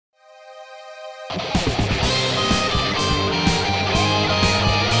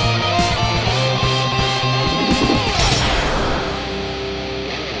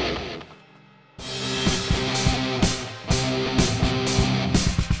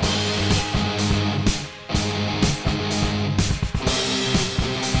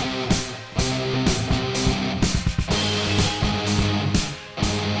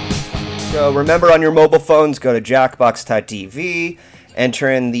So remember, on your mobile phones, go to jackbox.tv,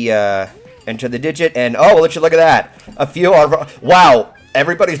 enter the digit, and oh, will let you look at that. A few are, wow,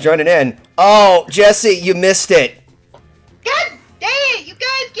 everybody's joining in. Oh, Jesse, you missed it. God dang it, you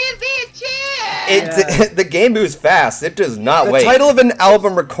guys give me a chance. The game moves fast. It does not wait. The title of an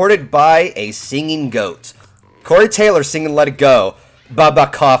album recorded by a singing goat. Corey Taylor singing Let It Go. Baba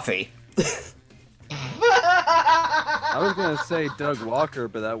Coffee. I was gonna say Doug Walker,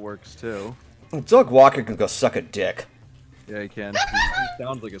 but that works too. Doug Walker can go suck a dick. Yeah, he can. He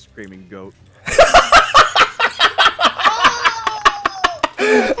sounds like a screaming goat.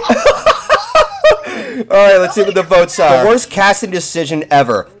 Alright, let's see what the votes are. The worst casting decision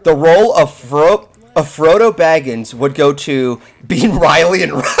ever. The role of Frodo Baggins would go to Bean Riley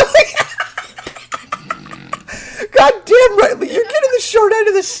and Riley. God damn, Riley, you're getting the short end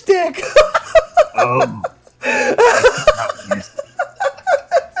of the stick.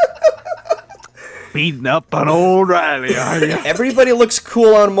 Beating up on old Riley, are you? Everybody looks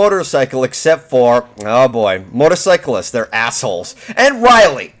cool on a motorcycle except for, oh boy, motorcyclists. They're assholes. And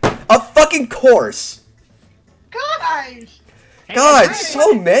Riley, of fucking course. Guys! God,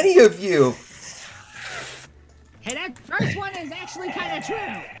 so many of you. Hey, that first one is actually kind of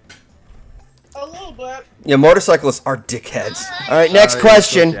true. A little bit. Yeah, motorcyclists are dickheads. Alright, next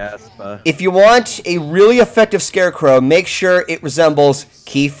question. If you want a really effective scarecrow, make sure it resembles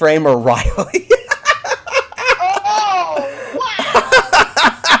Keyframe or Riley. Oh, wow!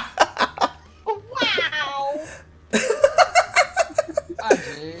 Wow! Oh,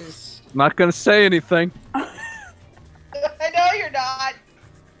 jeez. I'm not gonna say anything. I know you're not.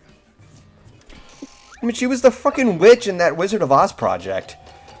 I mean, she was the fucking witch in that Wizard of Oz project.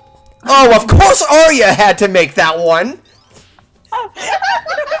 Oh, of course Arya had to make that one! All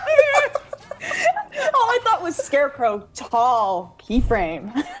I thought was Scarecrow, tall,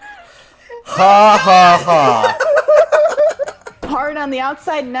 Keyframe. Ha ha ha. Hard on the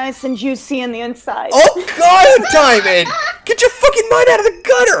outside, nice and juicy on the inside. Oh god, Diamond! Get your fucking mind out of the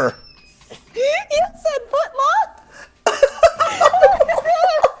gutter! You said foot long?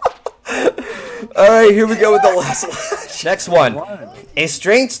 Alright, here we go with the last one. Next one. A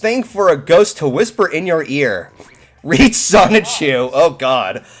strange thing for a ghost to whisper in your ear. Read Sonichu. Oh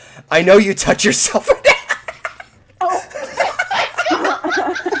god. I know you touch yourself.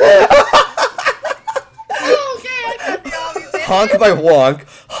 Honk my wonk.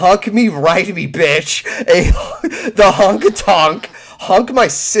 Honk me right me bitch. The honk tonk. Honk my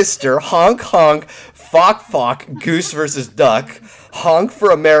sister. Honk honk. Fock goose versus duck. Honk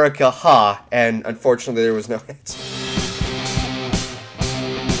for America, ha. And unfortunately there was no hits.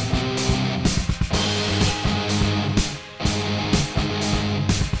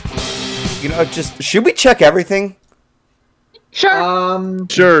 You know, just should we check everything? Sure.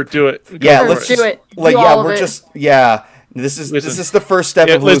 Sure, do it. Yeah, Sure, let's do just it. like Do yeah, all of we're it. just yeah. This is the first step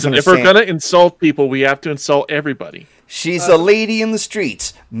of Listen, losing if we're gonna insult people, we have to insult everybody. She's a lady in the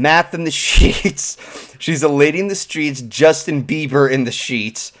streets, math in the sheets. She's a lady in the streets, Justin Bieber in the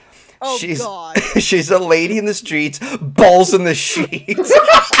sheets. Oh, she's, God. She's a lady in the streets, balls in the sheets. Don't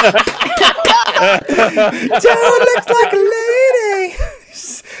look like a lady.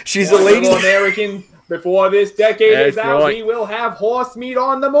 She's a lady. American. Before this decade is out, right. we will have horse meat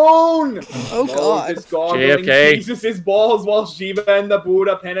on the moon. Oh, God. Moses gargling JFK. Jesus' balls while Shiva and the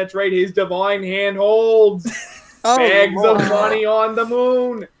Buddha penetrate his divine handholds. Oh, Bags Lord. of money on the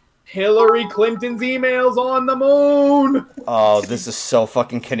moon. Hillary Clinton's emails on the moon. Oh, this is so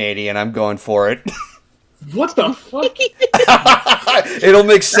fucking Canadian. I'm going for it. What the fuck? It'll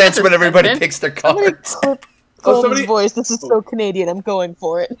make sense when everybody picks their I'm gonna cards. clip Oh, Golden's somebody- voice. This is so Canadian. I'm going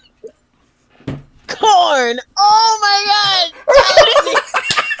for it. Corn! Oh my god!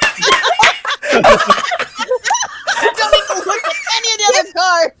 Don't even look at any of the other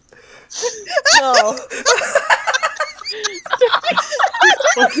cards! No.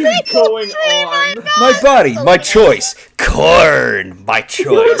 What is going on? My body, my choice. Corn, my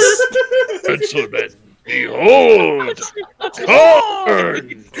choice. Gentlemen, behold,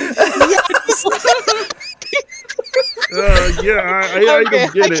 corn. Yeah, I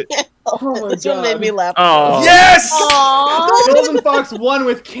don't get it. Oh my this one made me laugh. Oh. Yes! GoldenFox won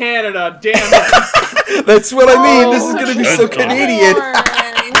with Canada, damn it. That's what I mean. This is gonna be so Canadian.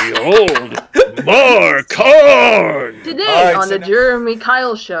 Behold, more corn. Today on the Jeremy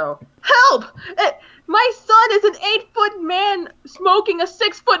Kyle Show. Help! My son is an 8-foot man smoking a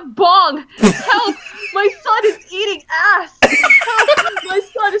 6-foot bong. Help! My son is eating ass. Help! My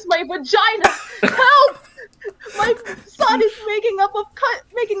son is my vagina. Help! My son is making up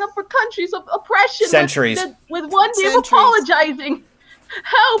for countries of oppression. Centuries. With one day of apologizing.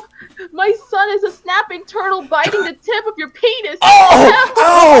 Help! My son is a snapping turtle biting the tip of your penis! Oh!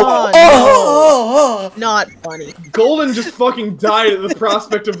 Oh, Oh! Not funny. Golden just fucking died at the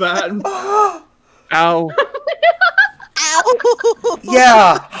prospect of that. Ow. Ow!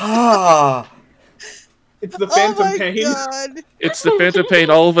 Yeah. Ah. It's the phantom oh my pain. God. It's the phantom pain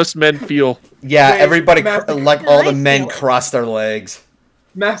all of us men feel. Yeah, Wait, everybody, Master- like all the I men feel it. cross their legs.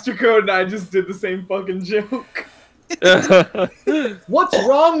 Master Code and I just did the same fucking joke. What's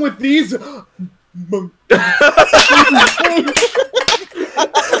wrong with these? I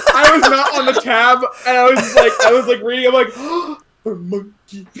was not on the tab, and I was like reading. I'm like, a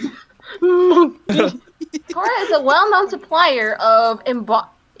monkey. Cora is a well-known supplier of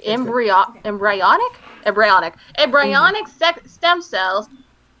embryonic stem cells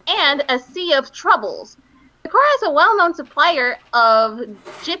and a sea of troubles. Cora is a well-known supplier of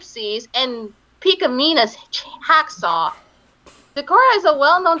gypsies and Picamino's hacksaw. Decorah is a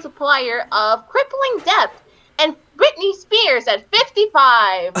well-known supplier of crippling depth and Britney Spears at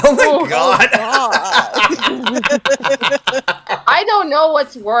 55. Oh my god! I don't know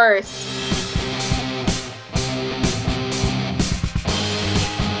what's worse.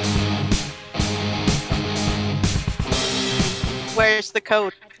 Where's the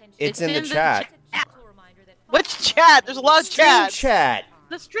code? It's in the chat. Which chat? There's a lot of Stream chats. chat.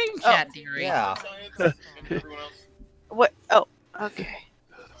 The stream chat, dearie. Yeah. What? Oh, okay.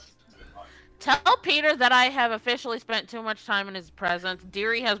 Tell Peter that I have officially spent too much time in his presence.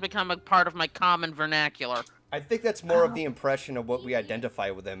 Deary has become a part of my common vernacular. I think that's more of the impression of what we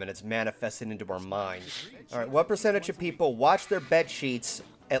identify with him, and it's manifested into our minds. All right, what percentage of people watch their bed sheets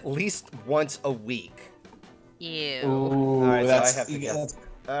at least once a week? Ew. Ooh, All right, that's, so I have to guess. that's-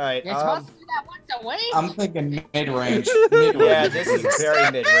 All right. You're supposed to do that once a week? I'm thinking mid-range. Yeah, this is very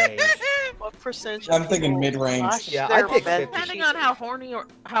mid-range. What percentage? I'm of thinking people mid-range. wash Yeah, their I picked bed 50. Depending on how horny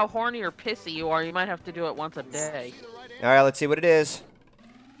or pissy you are, you might have to do it once a day. All right, let's see what it is.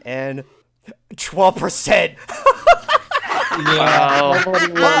 And 12%. Yeah, Wow. nobody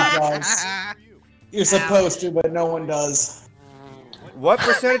really does. You're supposed to, but no one does. What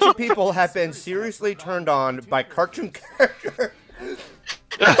percentage of people have been seriously turned on by cartoon characters?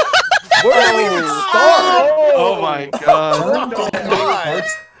 Where do we even start? Oh my god. Oh god.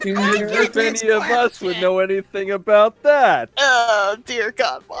 If any of us would know anything about that. Oh dear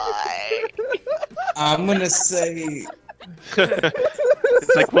God, why? I'm gonna say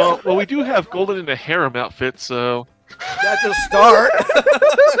It's like, well, we do have Golden in a harem outfit, so That's a start.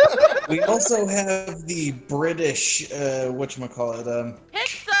 we also have the British, whatchamacallit, Pick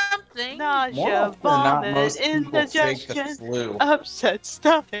something. more Nausea, often than not, vomit, most people fake the indigestion, flu. upset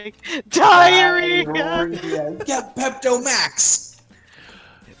stomach, diarrhea. Get Pepto Max.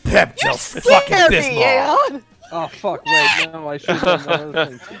 Pepto Scare fucking me, Bismol. Aeon. Oh fuck, wait, no, I should have done one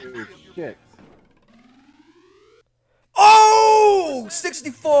other thing too. Shit. Oh,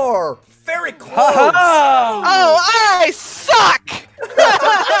 64. Very close. Oh, I suck!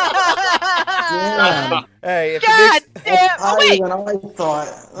 Damn. Hey, if God it makes, damn! Oh, Higher wait! than I thought.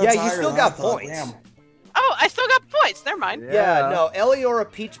 That's Yeah, you higher still than got I thought. points. Damn. Oh, I still got points. Never mind. yeah, no, Eleora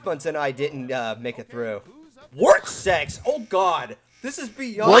Peach Buns and I didn't make it through. Work sex. Oh god, this is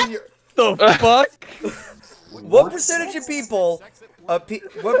beyond your. The fuck? What percentage of people?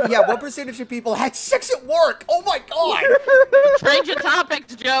 What percentage of people had sex at work? Oh my god! Changing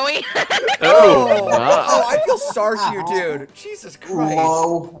topics, Joey. Oh, wow. oh, I feel sorry for you, dude. Jesus Christ.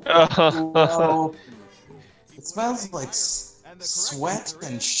 Low. Low. It smells like sweat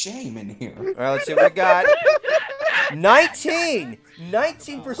and shame in here. All right, let's see what we got. 19%.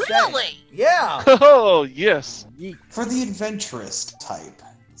 Really? Yeah. oh yes. For the adventurous type,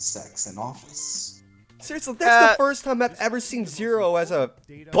 sex in office. Seriously, that's the first time I've ever seen Zero as a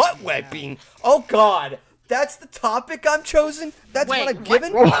butt whipping. Oh god, that's the topic I'm chosen? That's Wait, what I'm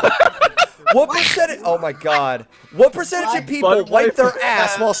given? What percentage? Oh my god. What percentage of people Butt wipe their whipping.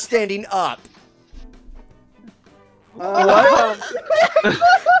 ass while standing up? What?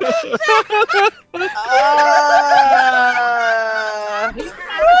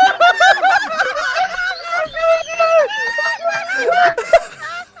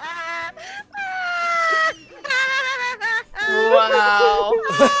 Wow.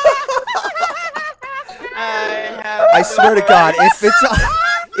 I swear to god,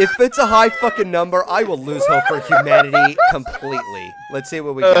 if it's a high fucking number, I will lose hope for humanity completely. Let's see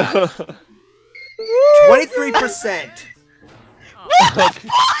what we got. 23%.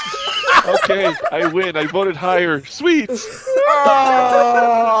 Okay, I win. I voted higher. Sweet.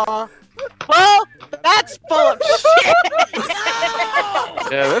 Oh. Well, that's full of shit.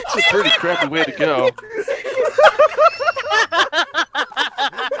 Yeah, that's a pretty crappy way to go.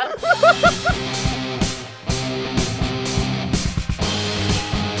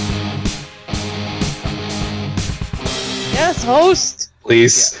 Yes, host.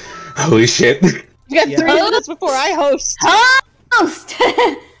 Please. Holy shit. You got 3 minutes before I host. Host!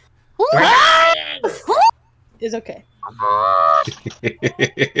 Is okay.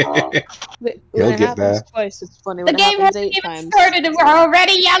 You'll get there. Twice, it's funny. The When game it happens hasn't 8 even times. started and we're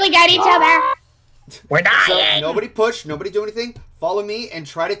already yelling at each other. We're dying. So nobody push, nobody do anything. Follow me and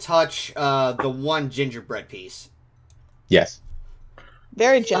try to touch the one gingerbread piece. Yes.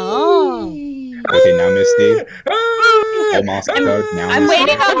 Very gentle. Okay, now Misty. Almost code. Now I'm Misty.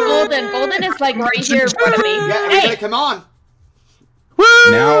 waiting on Golden. Golden is like right here in front of me. Yeah, everybody come on.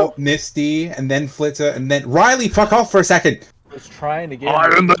 Now Misty, and then Flitter, and then Riley. Fuck off for a second. I was trying to get.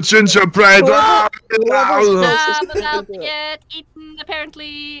 I am the gingerbread. Get eaten,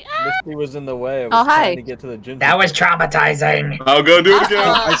 apparently. Misty was in the way. I was Oh, hi. trying to get to the ginger. That was traumatizing. I'll go do it again.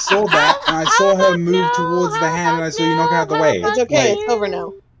 I saw that, and I saw her move towards the hand, and I saw you knock it out of the way. It's okay. Like, It's over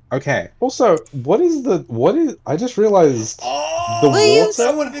now. okay. Also, what is? I just realized the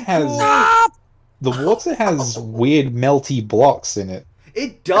water has weird melty blocks in it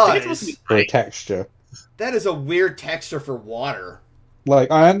It does. for a texture. That is a weird texture for water.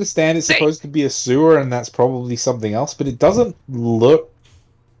 Like, I understand it's supposed to be a sewer, and that's probably something else, but it doesn't look.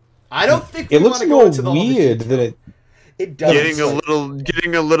 I don't think It we looks want to go more into the whole weird than it. It does.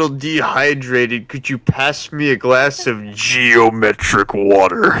 Getting a little dehydrated. Could you pass me a glass of geometric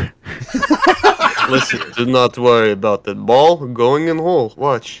water? Listen, do not worry about that. Ball going in hole.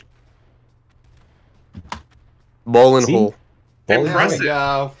 Watch. Ball in See? hole. Ball in There we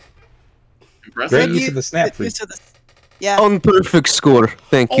go. Great use of the snap freak. Yeah. Unperfect score.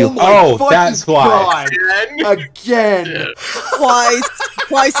 Thank you. Oh, that's why. Again.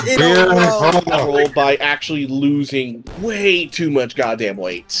 Twice in a row. Roll by actually losing way too much goddamn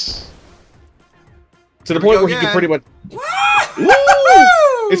weights. To the point where he can pretty much.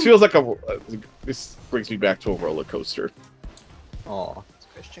 This feels like a. This brings me back to a roller coaster. Aw. It's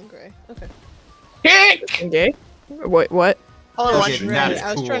Christian Grey. Okay. Kick! Okay. What? Hold on, Okay, that is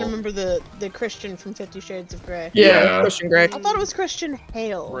I was trying to cool. remember the Christian from 50 Shades of Grey. Yeah, Christian Grey. I thought it was Christian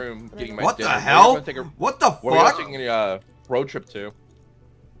Hale. Room, getting my What the dinner. hell? We're gonna take a- What the Where are fuck? we taking a road trip to?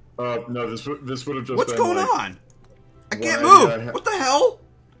 No, this would have just What's been going like, on? I can't Well, move. yeah, What the hell?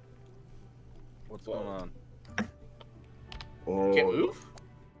 What's going on? Oh, Can't move?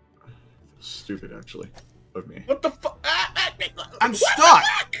 stupid, actually, of me. What the fuck? I'm stuck.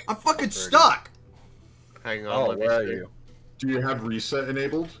 I'm fucking stuck. Hang on. Oh, let me where are see. you? Do you have reset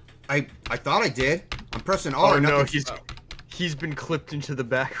enabled? I thought I did. I'm pressing R. Oh no, nothing- he's been clipped into the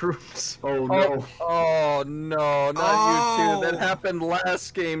back rooms. Oh no! Oh no, not you two. That happened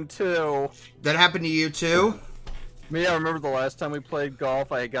last game too. That happened to you too? Me, I remember the last time we played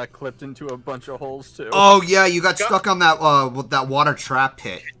golf, I got clipped into a bunch of holes too. Oh yeah, you got stuck on that that water trap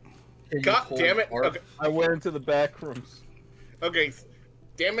pit. God damn it. Okay. I went into the back rooms. Okay.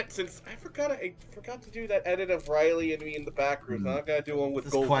 Damn it, since I forgot to do that edit of Riley and me in the back room. Now I gotta do one with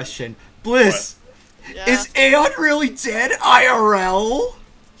This Golden. question, Bliss, Yeah. is Aeon really dead IRL?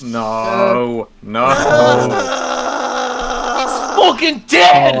 No. He's fucking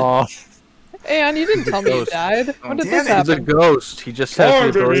dead! Aeon, you didn't tell me you died. When did this He's a happen? ghost. He just has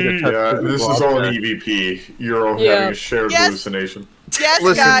the ability to touch Yeah, people's this is all an body. EVP. You're all Yeah. having a shared Yes. hallucination. Yes,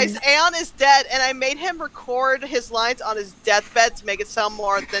 Listen. guys, Aeon is dead, and I made him record his lines on his deathbed to make it sound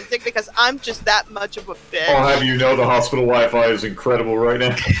more authentic because I'm just that much of a bitch. I'll have you know the hospital Wi-Fi is incredible right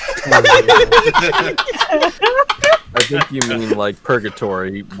now. I think you mean like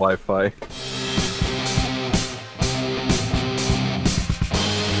purgatory Wi-Fi.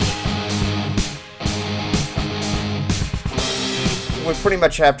 We pretty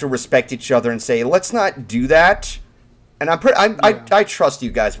much have to respect each other and say, let's not do that. And I trust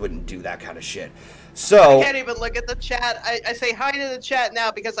you guys wouldn't do that kind of shit. So I can't even look at the chat. I say hi to the chat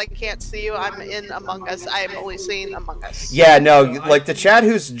now because I can't see you. I'm in Among Us. I am only seeing Among Us. yeah, no, like the chat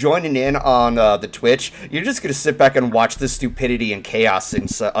who's joining in on the Twitch, you're just gonna sit back and watch this stupidity and chaos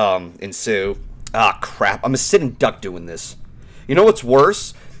ensue. Ah, crap! I'm a sitting duck doing this. You know what's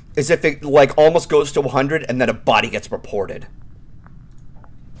worse is if it like almost goes to 100 and then a body gets reported.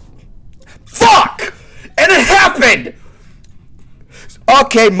 Fuck! And it happened!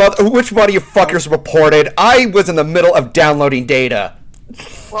 Okay, which one of you fuckers reported? I was in the middle of downloading data.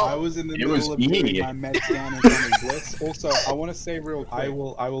 Well, I was in the It middle was of me. doing my meds down in front of Bliss. Also, I want to say real quick,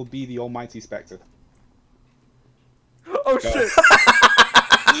 I will be the Almighty Spectre. Oh shit!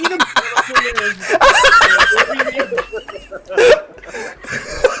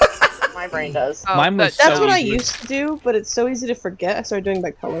 My brain does. Mine was That's so what I easy. used to do, but it's so easy to forget. I started doing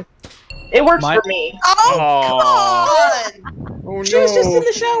by color. It works Mine- for me. oh, come on! Oh She was just in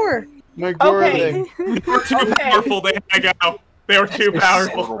the shower. My Okay. They were too powerful. They had to go. They were too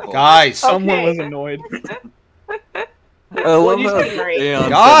powerful. Guys. Someone was annoyed. I love What'd you how say, Marie? Aeon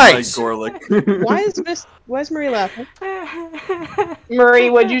Guys! said like Gorlick. Why is Marie laughing? Marie,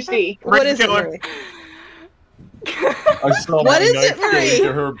 what'd you see? What is it, Marie? I saw What my is knife it, Marie? go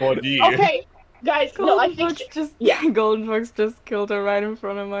to her body. Okay, guys, no, I think GoldenFox just killed her right in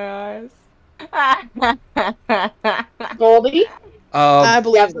front of my eyes. Goldie, I you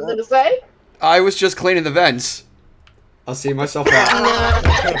believe have something to say? I was just cleaning the vents. I'll see myself out.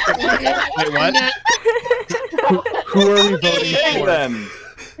 Wait, what? Who are we voting for? Then?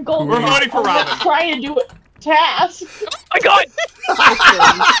 Goldie, We're voting for I'm not Robin. trying to do a task. Oh my god!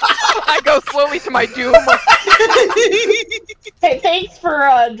 I go slowly to my doom. Hey, thanks for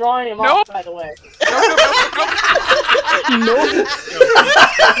drawing him off, by the way.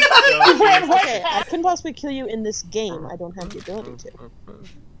 Okay, I couldn't possibly kill you in this game. I don't have the ability to.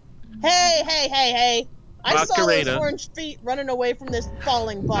 Hey! I saw those orange feet running away from this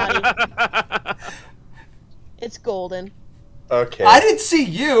falling body. It's Golden. Okay. I didn't see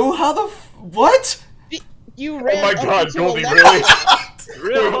you. How the what? You ran Oh my up god, into Goldie, a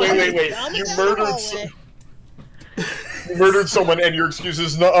really? Wait. You murdered someone and your excuse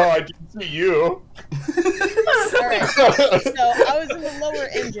is, no, I didn't see you. Alright, so I was in the lower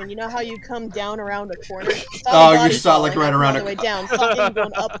engine. You know how you come down around a corner? Oh, you saw like right around the way down. Saw him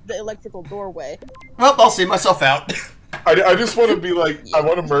going up the electrical doorway. Well, I'll see myself out. I just want to be like, I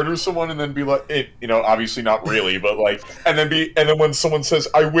want to murder someone and then be like, obviously not really, but like, and then when someone says,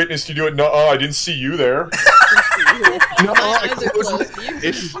 I witnessed you do it, no, I didn't see you there.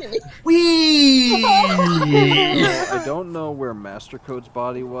 Wee! I don't know where Mastercode's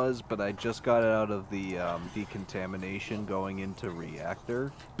body was, but I just got it out of the decontamination going into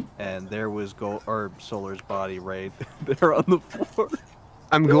reactor, and there was Solar's body right there on the floor.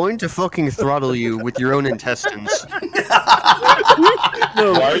 I'm going to fucking throttle you with your own intestines.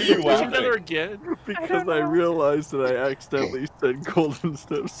 No, why are you laughing? Again? Because I realized that I accidentally said Golden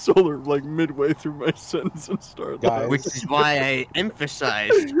Step Solar like midway through my sentence and started laughing. Which is why I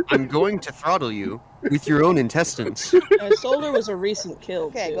emphasized I'm going to throttle you with your own intestines. Solar was a recent kill.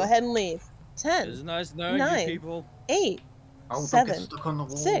 Okay, go ahead and leave. 10. It's nice knowing 9, you people. 8, Oh, 7,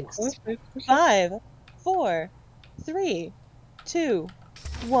 6, 5, 4, 3, 2,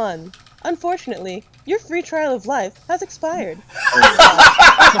 1. Unfortunately, your free trial of life has expired.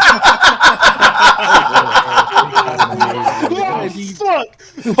 Fuck!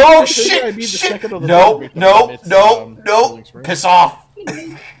 Oh shit! No! Piss off!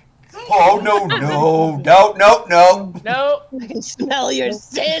 Oh no! No! I can smell your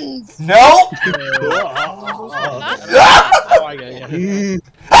sins! No! No! I hate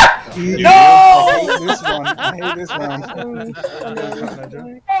this one.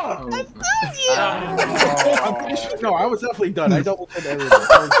 I'm pretty sure. No, I was definitely done. I double checked everything.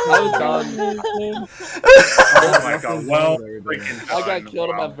 I was done. Oh my god, well, freaking I got killed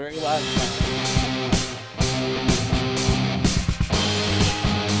on my very last time.